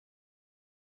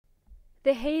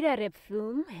The Hairareb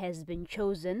film has been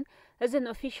chosen as an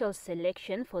official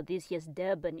selection for this year's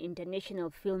Durban International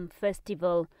Film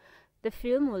Festival. The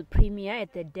film will premiere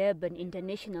at the Durban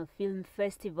International Film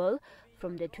Festival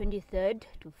from the 23rd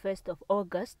to 1st of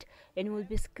August and will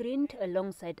be screened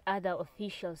alongside other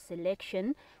official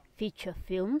selection, feature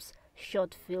films,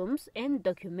 short films and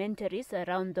documentaries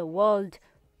around the world.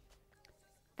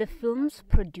 The film's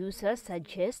producer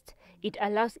suggests it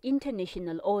allows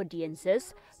international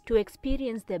audiences to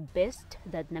experience the best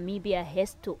that Namibia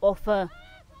has to offer.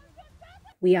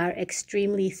 We are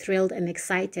extremely thrilled and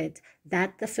excited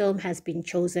that the film has been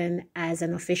chosen as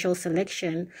an official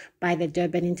selection by the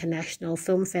Durban International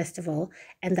Film Festival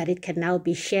and that it can now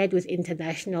be shared with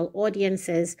international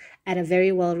audiences at a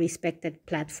very well-respected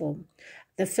platform.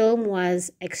 The film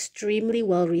was extremely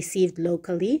well received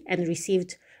locally and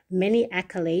received many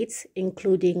accolades,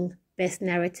 including Best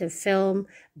Narrative Film,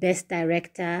 Best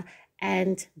Director,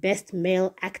 and Best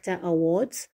Male Actor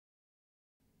awards.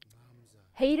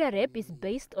 Hairareb is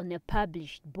based on a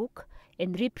published book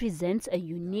and represents a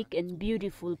unique and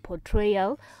beautiful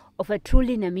portrayal of a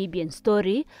truly Namibian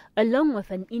story, along with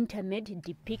an intimate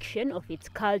depiction of its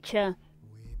culture.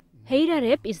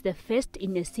 Hairareb is the first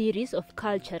in a series of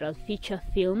cultural feature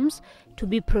films to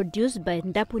be produced by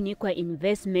Ndapunikwa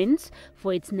Investments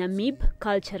for its Namib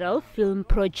Cultural Film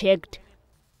Project.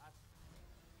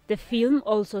 The film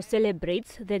also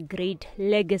celebrates the great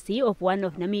legacy of one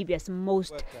of Namibia's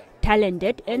most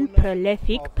talented and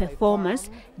prolific performers,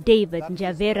 David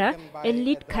Njavera, a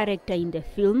lead character in the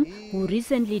film who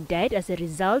recently died as a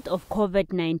result of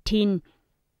COVID-19.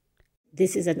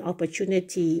 This is an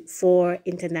opportunity for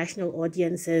international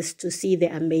audiences to see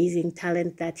the amazing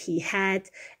talent that he had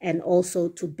and also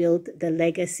to build the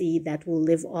legacy that will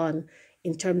live on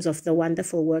in terms of the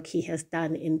wonderful work he has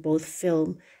done in both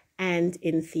film and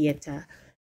in theatre.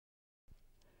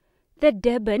 The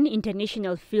Durban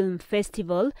International Film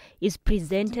Festival is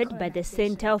presented by the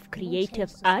Center of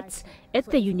Creative Arts at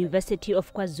the University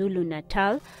of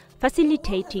KwaZulu-Natal,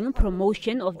 facilitating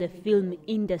promotion of the film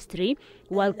industry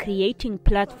while creating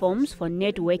platforms for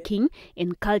networking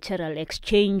and cultural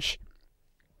exchange.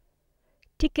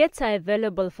 Tickets are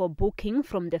available for booking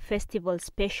from the festival's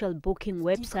special booking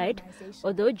website,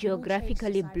 although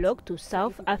geographically blocked to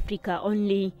South Africa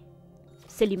only.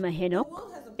 Selima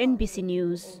Henok, NBC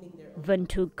News,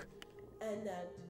 Windhoek.